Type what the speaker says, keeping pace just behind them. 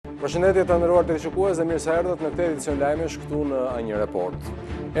Përshëndetje të nderuar televizionistë dhe mirë se erdhët në këtë edicion lajmesh këtu në A1 Report.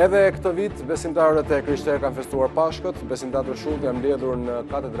 Edhe këtë vit besimtarët e krishterë kanë festuar Pashkët, besimtarët e shullt janë mbledhur në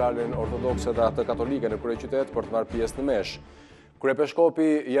katedralen ortodokse dhe atë katolike në kryeqytet për të marrë pjesë në mesh. Kryepeskopi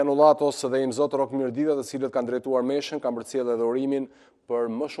Janullatos dhe Imzot Rokmirdita, të cilët kanë drejtuar meshën, kanë përcjellë edhe urimin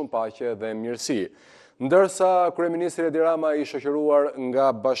për më shumë paqe dhe mirësi. Ndërsa kryeministri Edi Rama i shoqëruar nga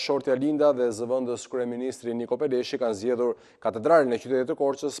bashkëshortja Linda dhe zëvendës kryeministri Niko Peleshi kanë zgjedhur katedralen e qytetit të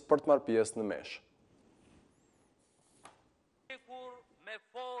Korçës për të marrë pjesë në mesh.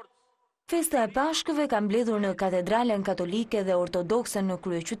 Festa e Pashkëve ka mbledhur në katedralen katolike dhe ortodokse në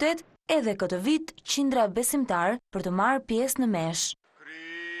kryeqytet, edhe këtë vit qindra besimtar për të marrë pjesë në mesh.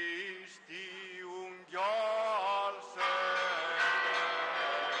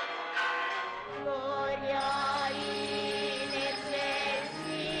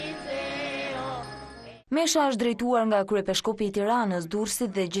 Mesha është drejtuar nga kryepeskopi i Tiranës,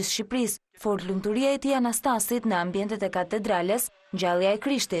 Durrësit dhe gjithë Shqipërisë, fort lumturia e tij Anastasit në ambientet e katedrales Ngjallja e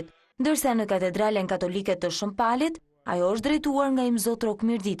Krishtit, ndërsa në katedralen katolike të Shëmpalit, ajo është drejtuar nga Imzot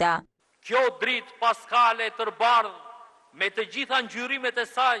Rokmirdita. Kjo dritë paskale të bardhë me të gjitha ngjyrimet e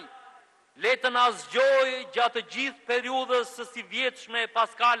saj, le të na zgjojë gjatë gjithë periudhës së së vjetshme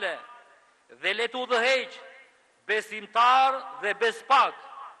paskale dhe le të udhëheqë besimtar dhe bespak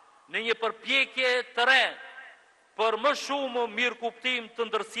në një përpjekje të re për më shumë mirëkuptim të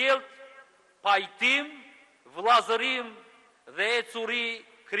ndërsjellët, pajtim, vëllazërim dhe ecuri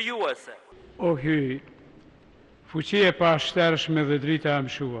krijuese. O hyj, fuqi e pashtershme dhe drita e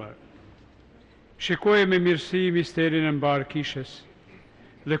mshuar. Shikoje me mirësi misterin e mbar kishës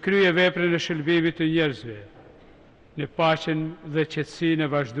dhe krye veprën e shëlbimit të njerëzve në paqen dhe qetësinë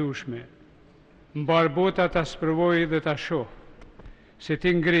e vazhdueshme. Mbar bota ta sprovoj dhe ta shoh se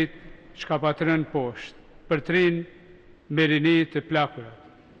ti ngrit çka pa të rënë poshtë, për trin me rini të plakurat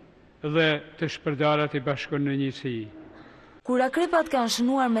dhe të shpërdarat i bashkon në njësi. Kur akrepat kanë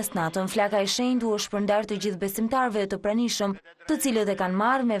shënuar mesnatën, flaka e shenjtë u është përndar të gjithë besimtarëve të pranishëm, të cilët e kanë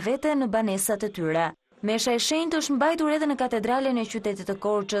marrë me vete në banesat e tyre. Mesha e shenjtë është mbajtur edhe në katedralen e qytetit të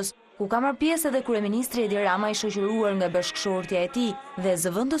Korçës, ku ka marrë pjesë edhe kryeministri Edi Rama i shoqëruar nga bashkëshortja e tij dhe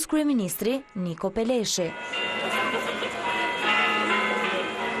zëvendës kryeministri Niko Peleshi.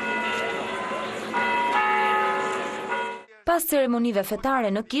 Pas ceremonive fetare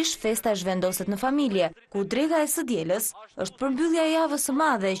në kish, festa zhvendoset në familje, ku drega e së dielës është përmbyllja e javës së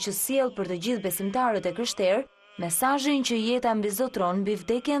madhe që sjell për të gjithë besimtarët e krishterë mesazhin që jeta mbizotron mbi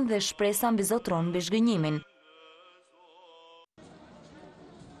vdekjen dhe shpresa mbizotron mbi zhgënjimin.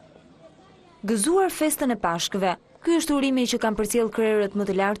 Gëzuar festën e Pashkëve, ky është urimi që kanë përcjell krerët më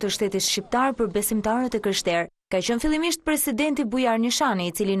të lartë të shtetit shqiptar për besimtarët e krishterë. Ka qenë fillimisht presidenti Bujar Nishani,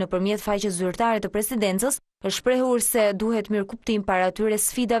 i cili nëpërmjet faqes zyrtare të presidencës është shprehur se duhet mirëkuptim para atyre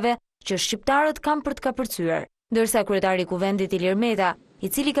sfidave që shqiptarët kanë për të kapërcyer. Ndërsa kryetari i kuvendit Ilir Meta, i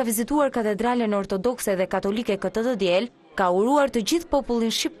cili ka vizituar katedralen ortodokse dhe katolike këtë të diel, ka uruar të gjithë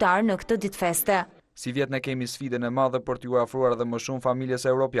popullin shqiptar në këtë ditë feste. Si vjet ne kemi sfidën e madhe për t'ju afruar edhe më shumë familjes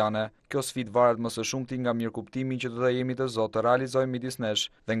europiane. Kjo sfidë varet më së shumti nga mirëkuptimi që do të jemi të Zotë të realizojmë midis nesh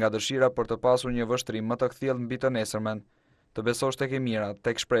dhe nga dëshira për të pasur një vështrim më të kthjellë mbi të nesërmen. Të besosh tek e mira,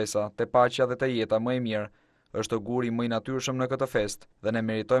 tek shpresa, te paqja dhe te jeta më e mirë, është guri më i natyrshëm në këtë festë dhe ne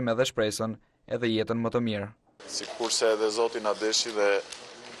meritojmë edhe shpresën, edhe jetën më të mirë. Sikurse edhe Zoti na deshi dhe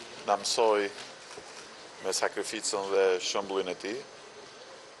na mësoi me sakrificën dhe shembullin e tij,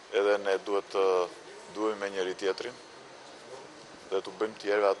 edhe ne duhet të duhemi me njëri tjetrin dhe të bëjmë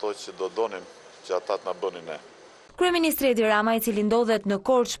tjerëve ato që do donim që ata të na bënin ne. Kryeministri Edi Rama, i cili ndodhet në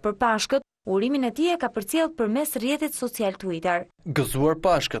Korçë për Pashkët, urimin e tij e ka përcjellë përmes rrjetit social Twitter. Gëzuar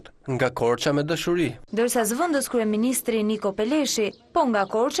Pashkët, nga Korça me dashuri. Ndërsa zëvendës kryeministri Niko Peleshi, po nga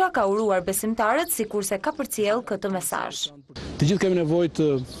Korça ka uruar besimtarët sikurse ka përcjellë këtë mesazh. Të gjithë kemi nevojë të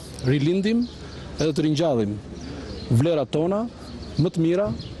rilindim edhe të ringjallim vlerat tona më të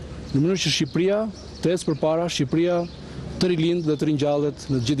mira, në mënyrë që Shqipëria të ecë përpara, Shqipëria të rilind dhe të ringjallet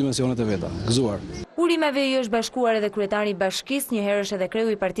në të gjithë dimensionet e veta. Gëzuar. Urimeve i është bashkuar edhe kryetari i bashkisë, një herësh edhe kreu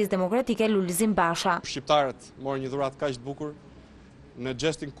i Partisë Demokratike Lulzim Basha. Shqiptarët morën një dhuratë kaq të bukur në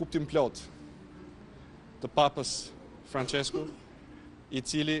gestin kuptim plot të Papës Francesku, i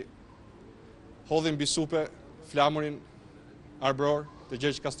cili hodhi mbi supe flamurin arbror të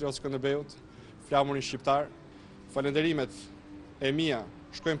Gjergj Kastriot Skënderbeut, flamurin shqiptar. Falënderimet e mia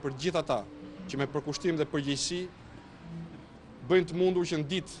shkojnë për gjithë ata që me përkushtim dhe përgjegjësi bëjnë të mundur që në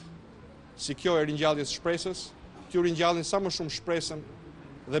ditë si kjo e ringjalljes shpresës, t'ju ringjallin sa më shumë shpresën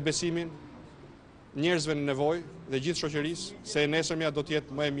dhe besimin njerëzve në nevojë dhe gjithë shoqërisë, se e nesërmja do të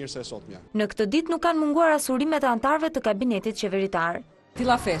jetë më e mirë se e sotmja. Në këtë ditë nuk kanë munguar as urimet e anëtarëve të kabinetit qeveritar.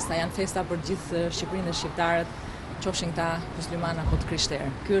 Tilla festa janë festa për gjithë Shqipërinë dhe shqiptarët, qofshin ta musliman apo të krishterë.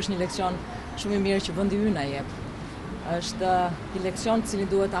 Ky është një leksion shumë i mirë që vendi ynë na jep. Është një leksion të cilin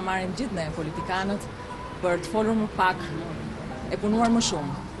duhet ta marrim gjithë ne politikanët për të folur më pak, e punuar më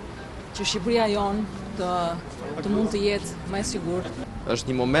shumë, që Shqipëria jonë të mund të jetë më e sigurt. Është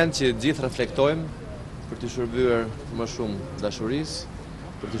një moment që gjithë reflektojmë për të shërbyer më shumë dashurisë,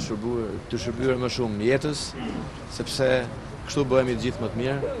 për të shërbyer më shumë jetës, sepse kështu bëhemi gjithë më të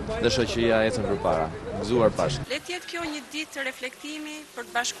mirë dhe shoqëria ecën përpara. Gëzuar Pashkë. Le të jetë kjo një ditë të reflektimi për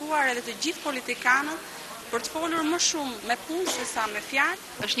të bashkuar edhe të gjithë politikanët për të folur më shumë me punë se sa me fjalë.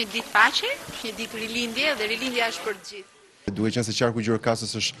 Është një ditë paqe, është një ditë rilindje dhe rilindja është për të gjithë. Duhet qenë se qarku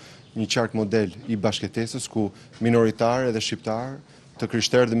Gjirokastës është një qark model i bashkëtesës ku minoritarë dhe shqiptarë, të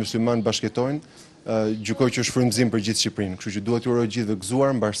krishterë dhe muslimanë bashkëtojnë, gjykoj që është frymëzim për gjithë Shqipërinë, kështu që duhet t'ju uroj gjithëve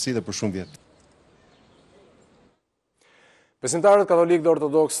gëzuar, mbarësi dhe për shumë vjet. Besimtarët katolik dhe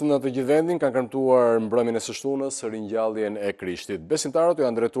ortodoks në të gjithë vendin kanë kërmtuar mbrëmjen e së shtunës ringjalljen e Krishtit. Besimtarët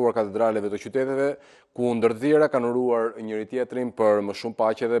janë drejtuar katedraleve të qyteteve, ku ndër të tjera kanë uruar njëri tjetrin për më shumë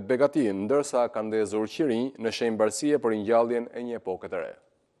paqe dhe begati, ndërsa kanë ndezur qirinj në shenjë mbarësie për ringjalljen e një epoke të re.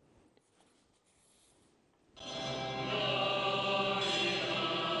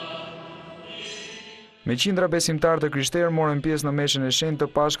 Me qindra besimtarë të krishterë morën pjesë në meshën e shenjtë të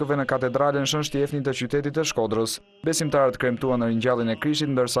Pashkëve në katedralen Shën Shtjefni të qytetit të Shkodrës. Besimtarët kremtuan në ringjalljen e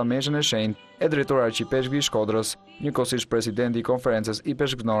Krishtit, ndërsa meshën e shenjtë e drejtori arqipeshkvi i Shkodrës, njëkohësisht presidenti i konferencës i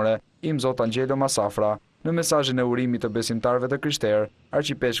peshkënore, Im Zot Angelo Masafra. Në mesazhin e urimit të besimtarëve të krishterë,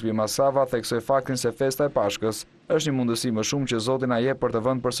 arqipeshkvi Masava theksoi faktin se festa e Pashkës është një mundësi më shumë që Zoti na jep për të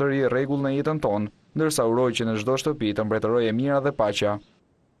vënë përsëri rregull në jetën tonë, ndërsa uroi që në çdo shtëpi të mbretërojë e mira dhe paqja.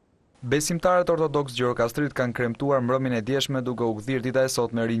 Besimtarët ortodoks gjirokastrit kanë kremtuar mbrëmjen e djeshme duke u kthyer dita e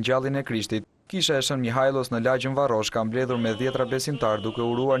sotme ringjalljen e Krishtit. Kisha e Shën Mihajlos në lagjën Varrosh ka mbledhur me 10 besimtarë duke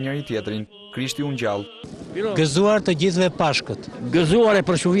uruar njëri tjetrin. Krishti u ngjall. Gëzuar të gjithëve Pashkët. Gëzuar e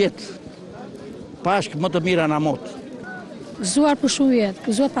për shumë vjet. Pashkë më të mira na mot. Gëzuar për shumë vjet,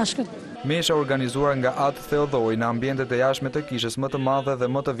 gëzuar Pashkët. Mesha organizuar nga Atë Theodori në ambientet e jashtme të kishës më të madhe dhe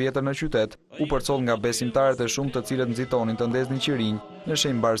më të vjetër në qytet, u përcoll nga besimtarët e shumë të cilët nxitonin të ndeznin qirinj në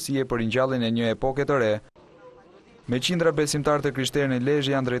shenjë mbarësie për ringjalljen e një epoke të re. Me qindra besimtarë të krishterë në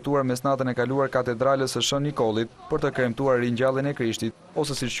Lezhë janë drejtuar mesnatën e kaluar katedrales së Shën Nikollit për të kremtuar ringjalljen e Krishtit,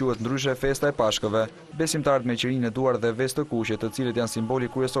 ose siç quhet ndryshe festa e Pashkëve. Besimtarët me qirinj në duar dhe vestë të kuqe, të cilët janë simboli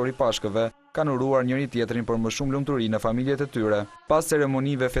kryesor i Pashkëve, kanë uruar njëri tjetrin për më shumë lumturi në familjet e tyre. Pas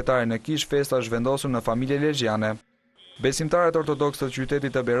ceremonive fetare në kish, festa është vendosur në familje lezhiane. Besimtarët ortodoks të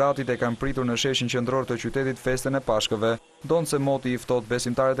qytetit të Beratit e kanë pritur në sheshin qendror të qytetit festën e Pashkëve, donse moti i ftohtë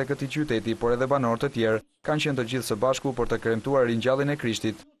besimtarët e këtij qyteti, por edhe banorë të tjerë, kanë qenë të gjithë së bashku për të kremtuar ringjalljen e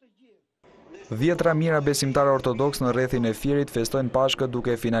Krishtit. Dhjetra mijëra besimtarë ortodoks në rrethin e Fierit festojnë Pashkët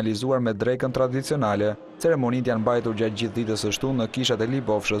duke finalizuar me drekën tradicionale. Ceremonit janë mbajtur gjatë gjithë ditës së shtunë në kishat e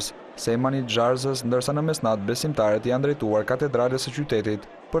Libofshës, Semanit, Zharzës, ndërsa në mesnat besimtarët janë drejtuar katedrales së qytetit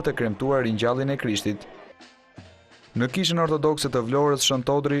për të kremtuar ringjalljen e Krishtit. Në kishën ortodokse të Vlorës Shën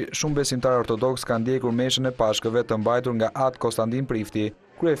Todri, shumë besimtarë ortodoks kanë ndjekur meshën e Pashkëve të mbajtur nga Atë Konstantin Prifti,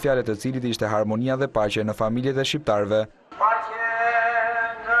 kryefjalet e cilit ishte harmonia dhe paqe në familjet e shqiptarëve.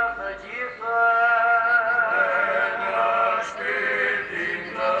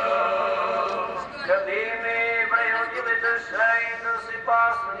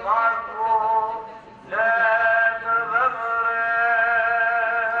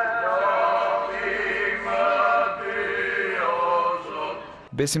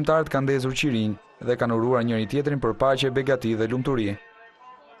 Besimtarët kanë ndezur qirinj dhe kanë uruar njëri tjetrin për paqe, begati dhe lumturi.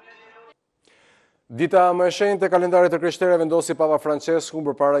 Dita më e shenjtë e kalendarit të krishterëve vendosi Papa Francesku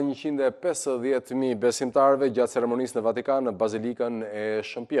përpara 150.000 besimtarëve gjatë ceremonisë në Vatikan në Bazilikën e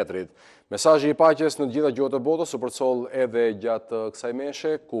Shën Pjetrit. Mesazhi i paqes në të gjitha gjuhët e botës u përcoll edhe gjatë kësaj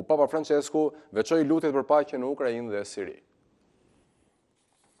meshe, ku Papa Francesku veçoi lutjet për paqe në Ukrainë dhe Siri.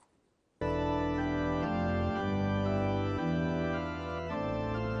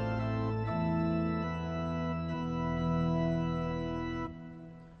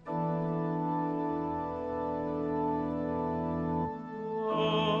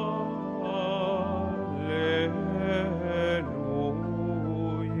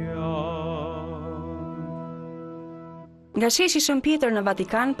 Nga sheshi Shën Pjetër në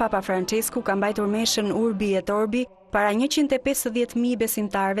Vatikan, Papa Francesku ka mbajtur meshën Urbi et Orbi para 150.000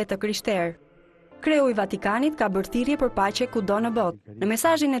 besimtarëve të krishterë. Kreu i Vatikanit ka bërë thirrje për paqe kudo në botë. Në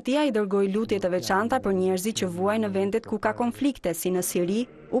mesazhin e tij ai dërgoi lutje të veçanta për njerëzit që vuajnë në vendet ku ka konflikte, si në Siri,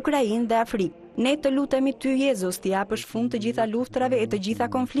 Ukrainë dhe Afrikë. Ne të lutemi ty Jezus t'i japësh fund të gjitha luftrave e të gjitha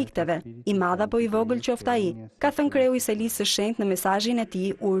konflikteve, i madh apo i vogël qoftë ai, ka thënë kreu i Selisë së Shenjtë në mesazhin e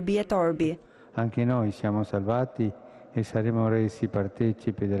tij Urbi et Orbi. Anche noi siamo salvati e saremo resi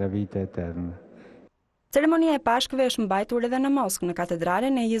partecipi della vita eterna. Ceremonia e Pashkëve është mbajtur edhe në Moskë, në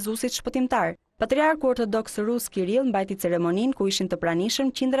katedralen e Jezusit Shpëtimtar. Patriarku ortodoks rus Kirill mbajti ceremoninë ku ishin të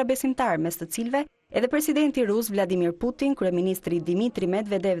pranishëm qindra besimtar, mes të cilëve edhe presidenti rus Vladimir Putin, kryeministri Dmitri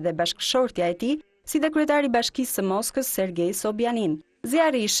Medvedev dhe bashkëshortja e tij, si dhe kryetari i Bashkisë së Moskës Sergej Sobjanin.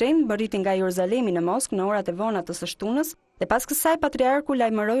 Zjarri i shenjtë bërriti nga Jeruzalemi në Moskë në orat e vona të së shtunës dhe pas kësaj patriarku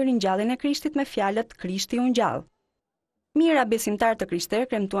lajmëroi ringjalljen e Krishtit me fjalët Krishti u ngjall. Mijëra besimtar të krishterë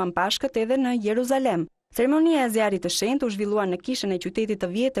kremtuan Pashkët edhe në Jeruzalem. Ceremonia e zjarrit të shenjtë u zhvillua në kishën e qytetit të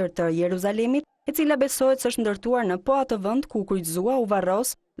vjetër të Jeruzalemit, e cila besohet se është ndërtuar në po atë vend ku kryqëzua u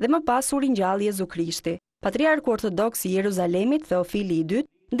varros dhe më pas u ringjall Jezu Krishti. Patriarku ortodoks i Jeruzalemit, Theofili i II,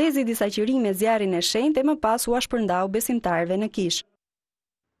 ndezi disa qiri me zjarrin e shenjtë e më pas u shpërndau besimtarëve në kishë.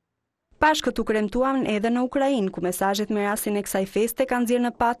 Pashkët u kremtuan edhe në Ukrainë, ku mesazhet me rastin e kësaj feste kanë nxjerrë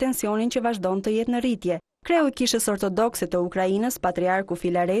në pa tensionin që vazhdon të jetë në rritje. Kreu i Kishës Ortodokse të Ukrainës, Patriarku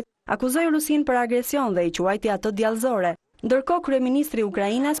Filaret, akuzoi Rusinë për agresion dhe i quajti atë djallëzore. Ndërkohë kryeministri i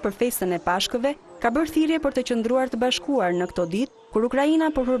Ukrainës për festën e Pashkëve ka bërë thirrje për të qëndruar të bashkuar në këto ditë, kur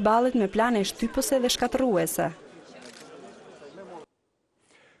Ukraina po përballet me plane shtypëse dhe shkatërruese.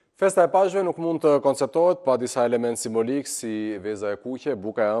 Festa e Pashkëve nuk mund të konceptohet pa disa element simbolik si veza e kuqe,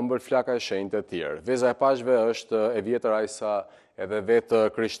 buka e ëmbël, flaka e shenjtë e tjerë. Veza e Pashkëve është e vjetër aq sa edhe vetë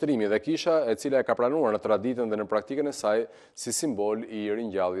krishterimi dhe kisha, e cila e ka pranuar në traditën dhe në praktikën e saj si simbol i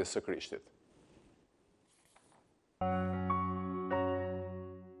ringjalljes së Krishtit.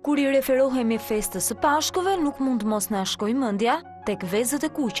 Kur i referohemi festës së Pashkëve, nuk mund mos na shkojë mendja tek vezët e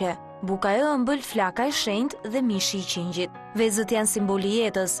kuqe, buka e ëmbël, flaka e shenjtë dhe mishi i qingjit. Vezët janë simboli i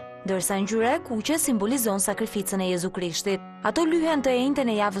jetës, ndërsa ngjyra e kuqe simbolizon sakrificën e Jezu Krishtit. Ato lyhen të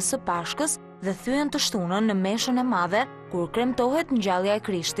enjtën e javës së Pashkës dhe thyen të shtunën në meshën e madhe, kur kremtohet ngjallja e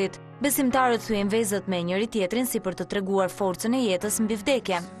Krishtit. Besimtarët thyen vezët me njëri tjetrin si për të treguar forcën e jetës mbi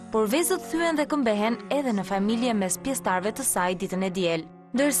vdekjen, por vezët thyen dhe këmbehen edhe në familje mes pjesëtarëve të saj ditën e diel.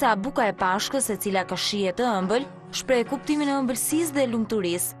 Ndërsa buka e Pashkës, e cila ka shije të ëmbël, shpreh kuptimin e ëmbëlsisë dhe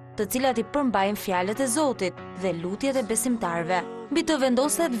lumturisë, të cilat i përmbajnë fjalët e Zotit dhe lutjet e besimtarëve. Mbi të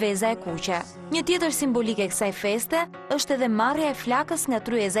vendoset veza e kuqe. Një tjetër simbolik e kësaj feste është edhe marrja e flakës nga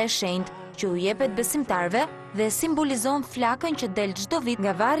tryeza e shenjtë, që u jepet besimtarëve dhe simbolizon flakën që del çdo vit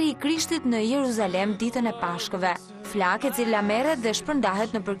nga varri i Krishtit në Jeruzalem ditën e Pashkëve. Flakë e cila merret dhe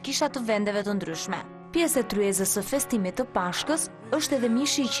shpërndahet nëpër kisha të vendeve të ndryshme. Pjesë e tryezës së festimit të Pashkës është edhe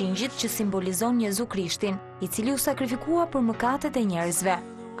mishi i qingjit që simbolizon Jezu Krishtin, i cili u sakrifikua për mëkatet e njerëzve.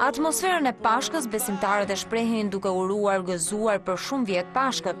 Atmosferën e Pashkës besimtarët e shprehin duke uruar gëzuar për shumë vjet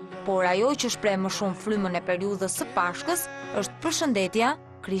Pashkët, por ajo që shpreh më shumë frymën e periudhës së Pashkës është përshëndetja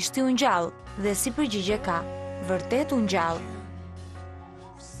Krishti u ngjall dhe si përgjigje ka, vërtet u ngjall.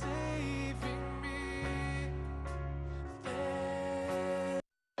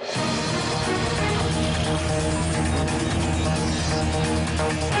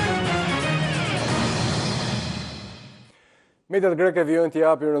 Mediat greke vijojnë t'i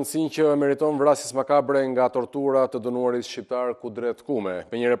japin rëndësinë që meriton vrasjes makabre nga tortura të dënuarit shqiptar Kudret Kume.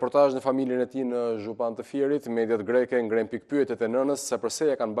 Me një reportazh në familjen e tij në Zhupan të Fierit, mediat greke ngren pikpyetjet e nënës se pse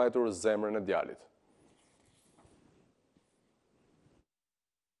ja kanë mbajtur zemrën e djalit.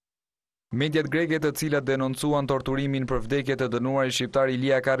 Mediat greke, të cilat denoncuan torturimin për vdekje të dënuarit shqiptar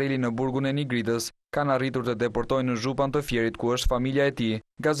Ilia Kareli në burgun e Nigritës, kanë arritur të deportojnë në Zhupan të Fierit, ku është familja e tij.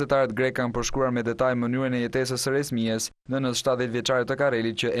 Gazetarët grek kanë përshkruar me detaj mënyrën e jetesës së resmies, nënës 70 vjeçare të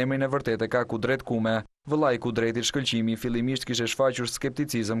Karelit, që emrin e vërtet e ka Kudret Kume. Vëllai i Kudretit, Shkëlqimi, fillimisht kishte shfaqur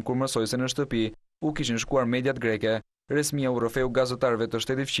skepticizëm kur mësoi se në shtëpi u kishin shkuar mediat greke. Resmia u rrëfeu gazetarëve të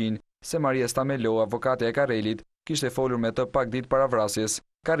shtetit fqin se Maria Stamelo, avokatja e Karelit, kishte folur me të pak ditë para vrasjes.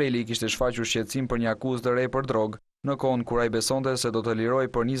 Kareli kishte shfaqur shqetësim për një akuzë të re për drogë, në kohën kur ai besonte se do të liroj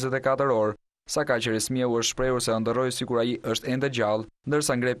për 24 orë, saka që resmia u është shprehur se ëndërroi sikur ai është ende gjallë,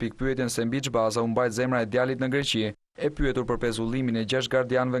 ndërsa ngre pikpyetjen se mbi ç'baza u mbajt zemra e djalit në Greqi. E pyetur për pezullimin e 6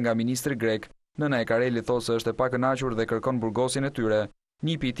 gardianëve nga ministri grek, nëna e Karelit thotë se është e pakënaqur dhe kërkon burgosin e tyre.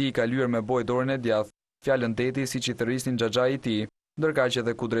 Nipi i tij ka lyer me bojë dorën e djathtë, fjalën deti siç i thërrisnin xhaxhai i tij, ndërkaq që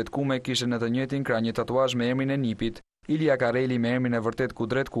edhe Kudret Kume kishte në të njëjtin krah një tatuazh me emrin e nipit. Ilia Kareli me emrin e vërtet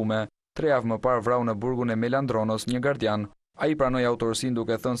Kudret Kume, 3 javë më parë vrau në burgun e Melandronos një gardian. Ai pranoi autorsinë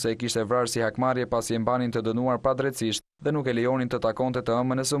duke thënë se e kishte vrarë si hakmarrje pasi e mbanin të dënuar padrejtisht dhe nuk e lejonin të takonte të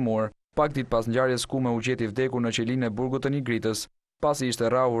ëmën e sëmur. Pak ditë pas ngjarjes Kume u gjeti vdekur në qelinë e burgut të Nigritës, pasi ishte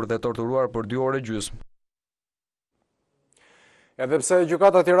rrahur dhe torturuar për 2 orë gjysmë. Edhe pse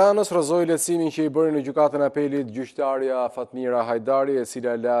gjykata e Tiranës rrëzoi lehtësimin që i bëri në gjykatën e apelit gjyqtarja Fatmira Hajdari, e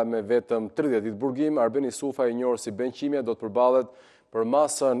cila la me vetëm 30 ditë burgim, Albani Sufa, i njohur si Benqimja, do të përballet për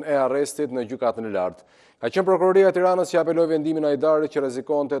masën e arrestit në gjykatën e lartë. Ka qenë prokuroria e Tiranës që apeloi vendimin e Hajdarit që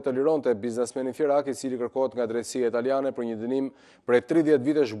rrezikonte të lironte biznesmenin Firak, i cili kërkohet nga drejtësia italiane për një dënim prej 30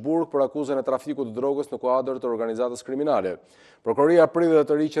 vitesh burg për akuzën e trafikut të drogës në kuadër të organizatës kriminale. Prokuroria prill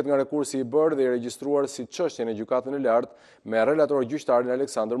të riqet nga rekursi i bërë dhe i regjistruar si çështje në gjykatën e lartë me relator gjyqtarin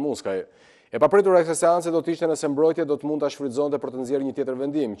Aleksandër Muskaj. E papritur e kësaj seance do të ishte nëse mbrojtja do të mund ta shfrytëzonte për të nxjerrë një tjetër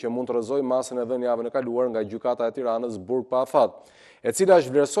vendim që mund të rrëzojë masën e dhënë javën e kaluar nga gjykata e Tiranës burg pa afat, e cila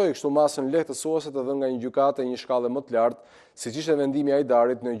vlerësoi kështu masën lehtësuese të dhënë nga një gjykatë e një shkallë më të lartë, siç ishte vendimi i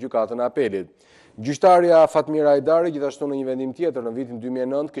Hajdarit në gjykatën e apelit. Gjyqtarja Fatmira Hajdari gjithashtu në një vendim tjetër në vitin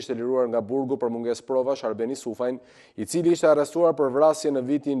 2009 kishte liruar nga burgu për mungesë provash Albani Sufajn, i cili ishte arrestuar për vrasje në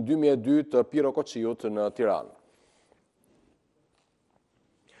vitin 2002 të Piro Koçiut në Tiranë.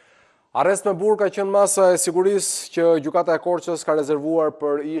 Arrest me burg ka qenë masa e sigurisë që gjykata e Korçës ka rezervuar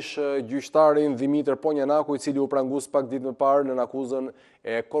për ish gjyqtarin Dimitër Ponjanaku, i cili u prangus pak ditë më parë në akuzën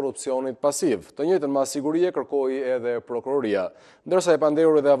e korrupsionit pasiv. Të njëjtën masë sigurie kërkoi edhe prokuroria, ndërsa e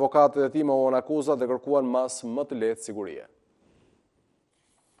pandehur edhe avokatët e tij mohon akuzat dhe kërkuan masë më të lehtë sigurie.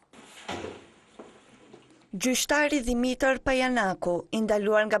 Gjyqtari Dimitër Ponjanaku, i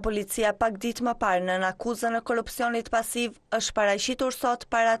ndaluar nga policia pak ditë më parë në akuzën e korrupsionit pasiv, është paraqitur sot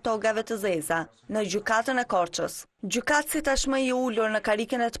para togave të zeza në gjykatën e Korçës. Gjykatësi tashmë i ulur në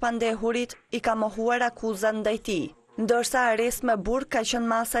karikën e të pandehurit i ka mohuar akuzat ndaj tij, ndërsa arrest me burg ka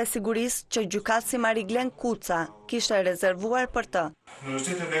qenë masa e sigurisë që gjykatësi Mariglen Kuca kishte rezervuar për të. Në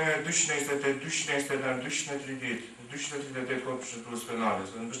vërtetë edhe 228, 229, 230, 238 kodit procedurës penale,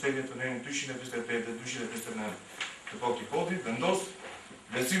 në mbështetje të nënën 228 dhe 229 të kodit, vendos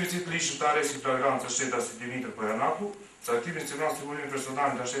lehtësimin civil të arrestit flagrant të shtetas i Dimitër Ponjanaku, caktimin sigurantë sigurimin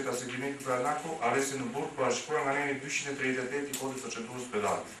personal nga shtetas i Dimitër Ponjanaku, arrestin në burg për shkruar nga nënën 238 i kodit procedurës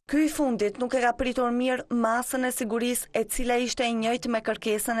penale. Ky i fundit nuk e ka pritur mirë masën e sigurisë, e cila ishte e njëjtë me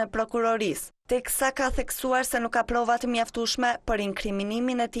kërkesën e prokurorisë, teksa ka theksuar se nuk ka prova të mjaftueshme për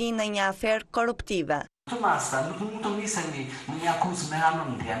inkriminimin e tij në një aferë korruptive. Të masa nuk mund të nisemi në një akuzë me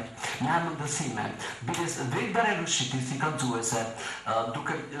hamendje, me hamendësime, biles drejt bare rushitit si kërcësuese,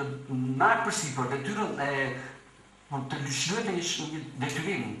 duke marrë përsipër detyrën e të lëshuar një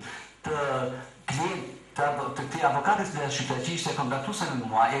detyrim të këtij avokatit dhe shqiptar që ishte kontaktuese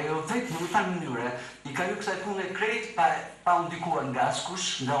me mua, e vetë në një mënyrë i ka hyrë kësaj pune krejt pa u ndikuar nga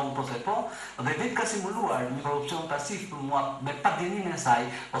askush, nga unë po the po, dhe vetë ka simuluar një korrupsion pasiv për mua me padjenimin e saj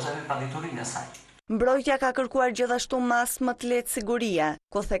ose me paditurinë e saj. Mbrojtja ka kërkuar gjithashtu masë më të lehtë sigurie,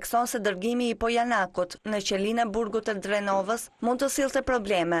 ku thekson se dërgimi i Ponjanakut në qelinë e burgut të Drenovës mund të sillte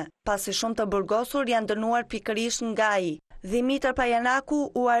probleme, pasi shumë të burgosur janë dënuar pikërisht nga ai. Dimitër Ponjanaku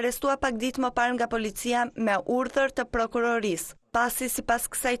u arrestua pak ditë më parë nga policia me urdhër të prokurorisë, pasi sipas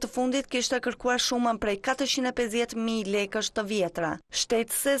kësaj të fundit kishte kërkuar shumën prej 450.000 lekësh të vjetra,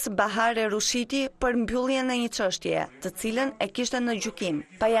 shtetëses Bahare Rushiti për mbylljen e një çështje, të cilën e kishte në gjykim.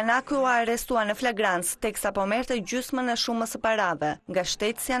 Ponjanaku u arrestua në flagrancë, teksa po merrte gjysmën e shumës së parave nga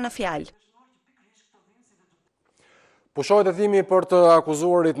shtetësja në fjalë. Pushohet hetimi për të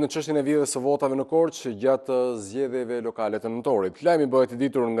akuzuarit në çështjen e vjedhjes së votave në Korçë gjatë zgjedhjeve lokale të nëntorit. Lajmi bëhet i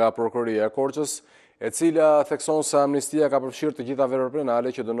ditur nga prokuroria e Korçës, e cila thekson se amnistia ka përfshirë të gjitha veprat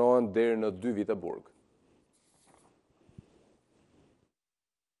penale që dënohen deri në 2 vite burg.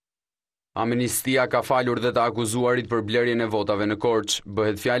 Amnistia ka falur dhe të akuzuarit për blerjen e votave në Korçë.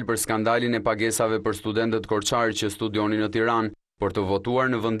 Bëhet fjalë për skandalin e pagesave për studentët korçar që studionin në Tiranë për të votuar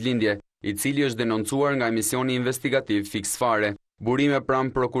në vendlindje, i cili është denoncuar nga emisioni investigativ Fix Fare. Burime pranë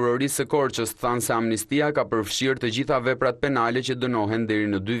prokurorisë së Korçës thanë se amnistia ka përfshirë të gjitha veprat penale që dënohen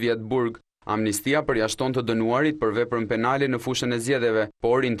deri në 2 vjet burg. Amnistia përjashton të dënuarit për veprën penale në fushën e zgjedhjeve,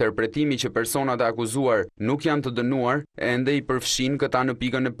 por interpretimi që personat e akuzuar nuk janë të dënuar ende i përfshin këta në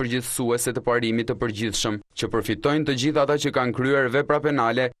pikën e përgjithësuese të parimit të përgjithshëm, që përfitojnë të gjithë ata që kanë kryer vepra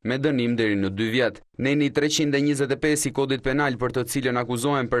penale me dënim deri në 2 vjet. Neni 325 i kodit penal për të cilën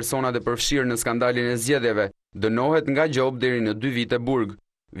akuzohen personat e përfshirë në skandalin e zgjedhjeve, dënohet nga gjob deri në 2 vite burg.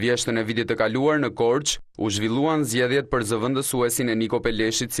 Vjeshtën e vitit të kaluar në Korçë u zhvilluan zgjedhjet për zëvendësuesin e Niko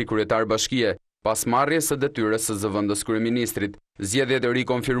Peleshit si kryetar bashkie, pas marrjes së detyrës së zëvendës kryeministrit. Zgjedhjet e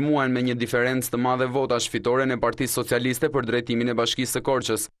rikonfirmuan me një diferencë të madhe votash fitoren e Partisë Socialiste për drejtimin e Bashkisë së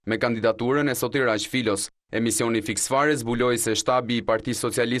Korçës, me kandidaturën e Sotiraq Filos. Emisioni Fix Fare zbuloi se shtabi i Partisë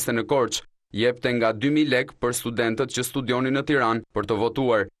Socialiste në Korçë jepte nga 2.000 lek për studentët që studionin në Tiranë për të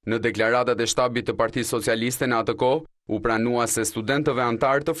votuar. Në deklaratat e shtabit të Partisë Socialiste në atë kohë, u pranua se studentëve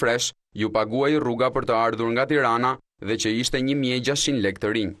antar të fresh ju paguaj rruga për të ardhur nga Tirana dhe që ishte 1.600 lekë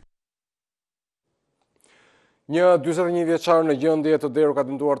të rinj. Një 41 vjeçar në gjendje të derë ka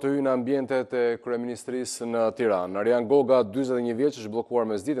tentuar të hyjë në ambientet e kryeministrisë në Tiranë. Arian Goga, 41 vjeç, është bllokuar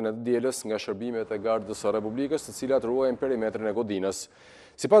mesditën e dielës nga shërbimet e Gardës së Republikës, të cilat ruajnë perimetrin e godinës.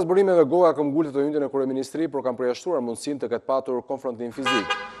 Sipas burimeve, Goga ka ngulur të hyjë në kryeministri, por kanë përjashtuar mundësinë të ketë patur konfrontim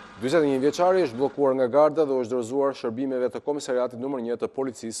fizik. 41 vjeçari është bllokuar nga Garda dhe është dorëzuar shërbimeve të komisariatit nr. 1 të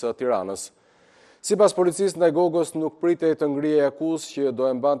policisë së Tiranës. Sipas policisë, ndaj Gogës nuk pritej të ngrihej akuzë që do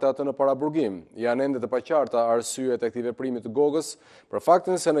e mbante atë në paraburgim. Janë ende të paqarta arsyet e këtij veprimi të Gogës, për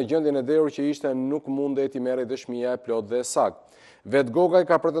faktin se në gjendjen e derur që ishte nuk mundej t'i merrej dëshmia e plot dhe saktë. Vet Gogaj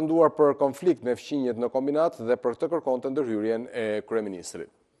ka pretenduar për konflikt me fqinjet në kombinat dhe për këtë kërkonte ndërhyrjen e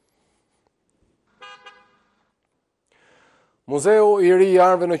kryeministrit. Muzeu i ri i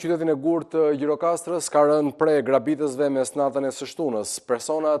armëve në qytetin e Gurë të Gjirokastrës ka rënë pre grabitësve mes natën e së shtunës.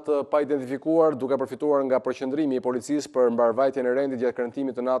 Personat pa identifikuar, duke përfituar nga përqendrimi i policisë për mbarvajtjen e rendit gjatë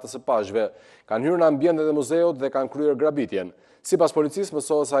kremtimit të natës së pashve, kanë hyrë në ambientet e muzeut dhe kanë kryer grabitjen. Sipas policisë,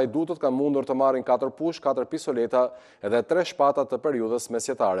 mësohet se hajdutët kanë mundur të marrin 4 push, 4 pistoleta edhe 3 shpata të periudhës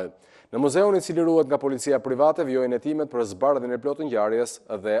mesjetare. Në muzeun, i cili ruhet nga policia private, vijojnë hetimet për zbardhjen e plotë ngjarjes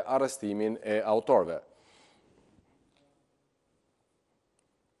dhe arrestimin e autorëve.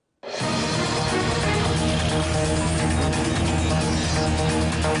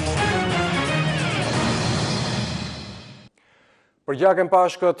 Për gjakën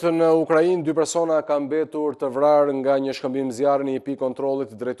pashkët në Ukrainë, 2 persona kanë mbetur të vrarë nga një shkëmbim zjarri në një pikë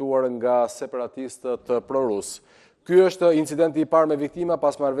kontrollit drejtuar nga separatistët prorus. Ky është incidenti i parë me viktima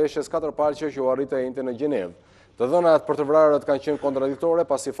pas marrëveshjes 4 palqe që u arritej njëjtë në Gjenevë. Të dhënat për të vrarët kanë qenë kontradiktore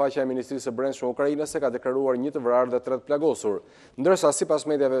pasi faqja e Ministrisë së Brendshme ukrainase ka deklaruar 1 të vrarë dhe 3 të plagosur, ndërsa sipas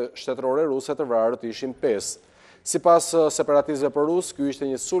mediave shtetërore ruse të vrarët ishin 5. Sipas separatistëve prorus, ky ishte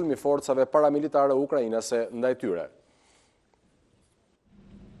një sulm i forcave paramilitare ukrainase ndaj tyre.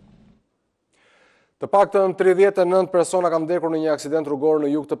 Të paktën 39 persona kanë vdekur në një aksident rrugor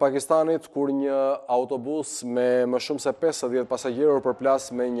në jug të Pakistanit, kur një autobus me më shumë se 50 pasagjerë përplas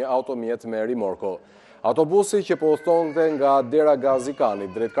me një automjet me rimorko. Autobusi që po udhëtonte nga dera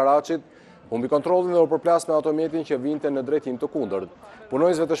Gazikanit drejt Karachit, humbi kontrollin dhe u përplas me automjetin që vinte në drejtim të kundërt.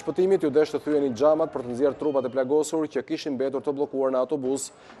 Punojësve të shpëtimit ju desh të thyenin xhamat për të nxjerrë trupat e plagosur që kishin mbetur të bllokuar në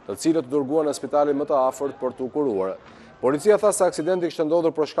autobus, të cilët u dërguan në spitalin më të afërt për të kuruar. Policia tha se aksidenti kishte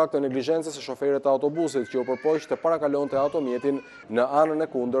ndodhur për shkak të neglizhencës së shoferit të autobusit që u përpoq të parakalonte automjetin në anën e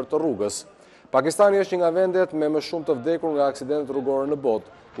kundërt të rrugës. Pakistani është një nga vendet me më shumë të vdekur nga aksidentet rrugore në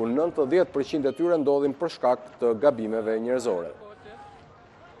botë, ku 90% e tyre ndodhin për shkak të gabimeve njerëzore.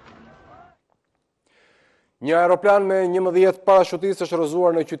 Një aeroplan me 11 parashutistë është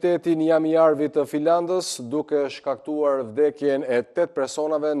rrëzuar në qytetin Jamijarvi të Finlandës, duke shkaktuar vdekjen e 8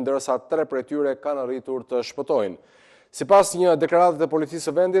 personave, ndërsa 3 prej tyre kanë arritur të shpëtojnë. Sipas një deklarate të policisë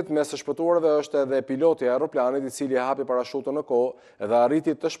së vendit, mes të shpëtuarve është edhe piloti i aeroplanit, i cili hapi parashutën në kohë dhe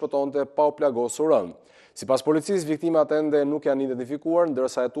arriti të shpëtonte pa u plagosur rënd. Sipas policisë, viktimat ende nuk janë identifikuar,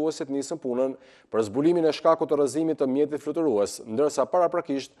 ndërsa hetuesit nisën punën për zbulimin e shkakut të rrëzimit të mjetit fluturues, ndërsa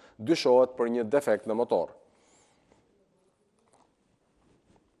paraprakisht dyshohet për një defekt në motor.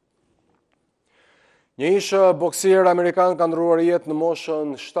 Një ish boksier amerikan ka ndruar jetë në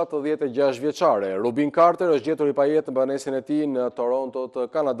moshën 76 vjeçare. Robin Carter është gjetur i pajetë në banesin e tij në Toronto të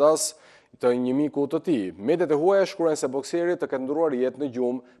Kanadas të një miku të tij. Mediat e huaja shkruajnë se boksieri të ketë ndruar jetë në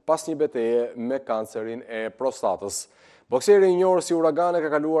gjumë pas një betejë me kancerin e prostatës. Boksieri i njohur si Uragane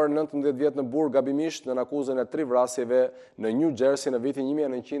ka kaluar 19 vjet në burg gabimisht në akuzën e 3 vrasjeve në New Jersey në vitin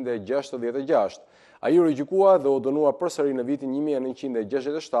 1966. Ai u rigjykua dhe u dënua përsëri në vitin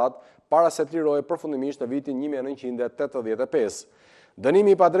 1967, para se të lirohej përfundimisht në vitin 1985.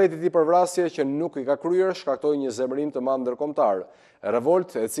 Dënimi i padrejtë i tij për vrasje që nuk i ka kryer shkaktoi një zemërim të madh ndërkombëtar.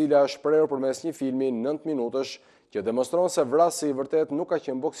 Revoltë, e cila është shprehur përmes një filmi 9 minutësh që demonstron se vrasi i vërtet nuk ka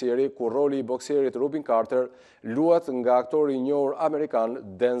qenë boksieri, ku roli i boksierit Robin Carter luhet nga aktori i njohur amerikan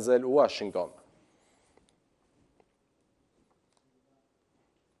Denzel Washington.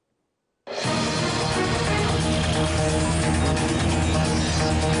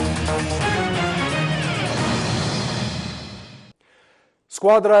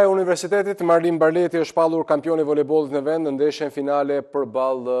 Skuadra e Universitetit Marlin Barleti është pallur kampioni voleybollit në vend në ndeshjen finale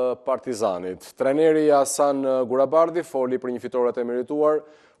përballë Partizanit. Trajneri Hasan Gurabardi foli për një fitore të merituar,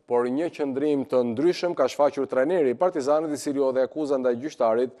 por një qëndrim të ndryshëm ka shfaqur trajneri i Partizanit, i cili hodhi akuza ndaj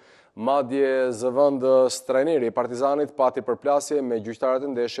gjyqtarit. Madje zëvendës trajneri i Partizanit pati përplasje me gjyqtarët e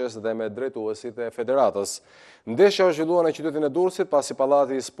ndeshjes dhe me drejtuesit e federatës. Ndeshja u zhvillua në qytetin e Durrësit pasi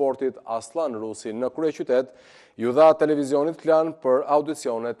Pallati i Sportit Aslan Rusi në kryeqytet ju dha televizionit Klan për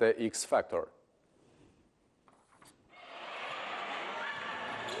audicionet e X Factor.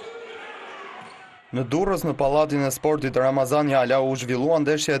 Në Durrës në Pallatin e Sportit Ramazan Jala u zhvillua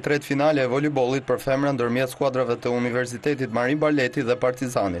ndeshja e tretë finale e voleybollit për femra ndërmjet skuadrave të Universitetit Marin Barleti dhe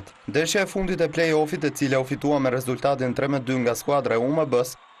Partizanit. Ndeshja e fundit e play-offit e cila u fitua me rezultatin 3-2 nga skuadra e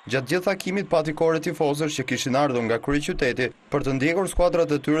UMB-s, gjatë gjithë takimit pati kore tifozësh që kishin ardhur nga kryeqyteti për të ndjekur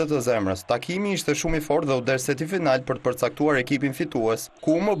skuadrat e tyre të zemrës. Takimi ishte shumë i fortë dhe u desh seti final për të përcaktuar ekipin fitues,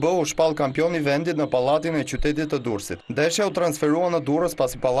 ku UMB u shpall kampion i vendit në Pallatin e qytetit të Durrësit. Ndeshja u transferua në Durrës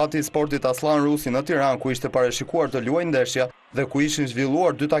pasi Pallati i Sportit Aslan Rusi në Tiranë, ku ishte parashikuar të luajë ndeshja dhe ku ishin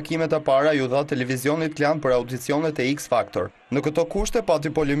zhvilluar 2 takime të para, ju dha televizionit Klan për audicionet e X Factor. Në këto kushte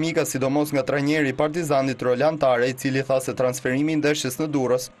pati polemika sidomos nga trajneri i Partizanit Roland Tare, i cili tha se transferimi i ndeshjes në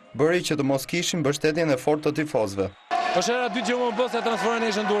Durrës bëri që të mos kishin mbështetjen e fortë të tifozëve. Është era dytë që më bë se transferojnë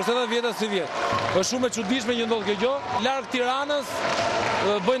ndeshjen në Durrës, edhe vjetë si vjetë. Është shumë e çuditshme që ndodh kjo gjë. Larg Tiranës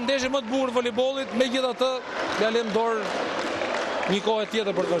bëjnë ndeshje më të bukur voleybollit, megjithatë ja lëm dorë një kohë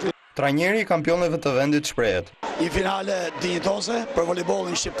tjetër për të vazhduar. Trajneri i kampionëve të vendit shprehet. Një finale dinjitoze për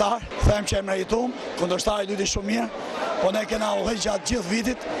voleybollin shqiptar. Them që e meritum, kundërshtari luajti shumë mirë, po ne kena udhëhequr gjatë gjithë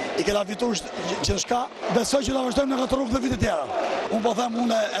vitit, i kena fituar gjithçka. Besoj që do vazhdojmë në këtë rrugë në vitet tjera. Unë po them,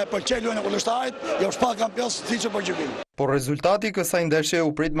 unë e pëlqej luajtjen e kundërshtarit, jo shpall kampion siç po gjykim. Por rezultati i kësaj ndeshje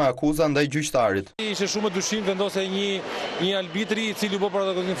u prit me akuza ndaj gjyqtarit. Ishte shumë dyshim vendose një arbitri i cili u bë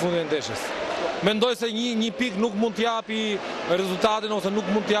protagonist në fundin e ndeshjes. Mendoj se një pik nuk mund t'japi rezultatin ose nuk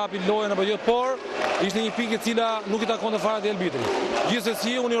mund t'japi lojën apo jo, por ishte një pikë e cila nuk i takonte fare atij arbitrit.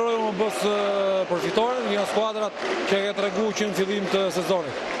 Gjithsesi unë uroj UMB-s përfitoren, një skuadrat që ka treguar që në fillim të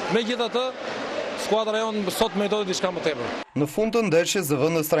sezonit. Megjithatë, skuadra jonë sot meriton diçka më tepër. Në fund të ndeshjes,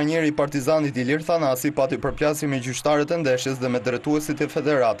 zëvendës trajneri i Partizanit Ilir Thanasi pati përplasje me gjyqtarët e ndeshjes dhe me drejtuesit e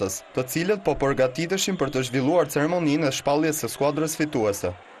federatës, të cilët po përgatiteshin për të zhvilluar ceremoninë e shpalljes së skuadrës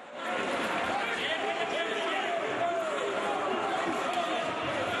fituese.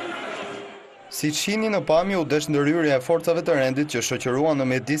 Si shihni në pamje u desh ndërhyrja e forcave të rendit që shoqëruan në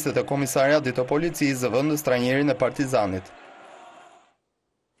mjediset e komisariatit të policisë zëvendës trajnerin e Partizanit.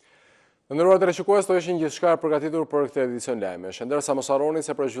 Në nderuar teleshikues, to ishin gjithçka përgatitur për këtë edicion lajmesh. Ndërsa mos harroni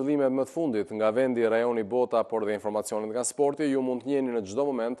se për zhvillimet më të fundit nga vendi, rajoni, bota, por dhe informacionet nga sporti, ju mund të njihni në çdo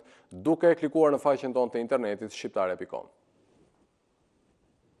moment duke klikuar në faqen tonë të internetit shqiptare.com.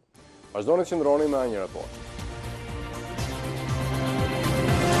 Vazhdoni të qëndroni me një report.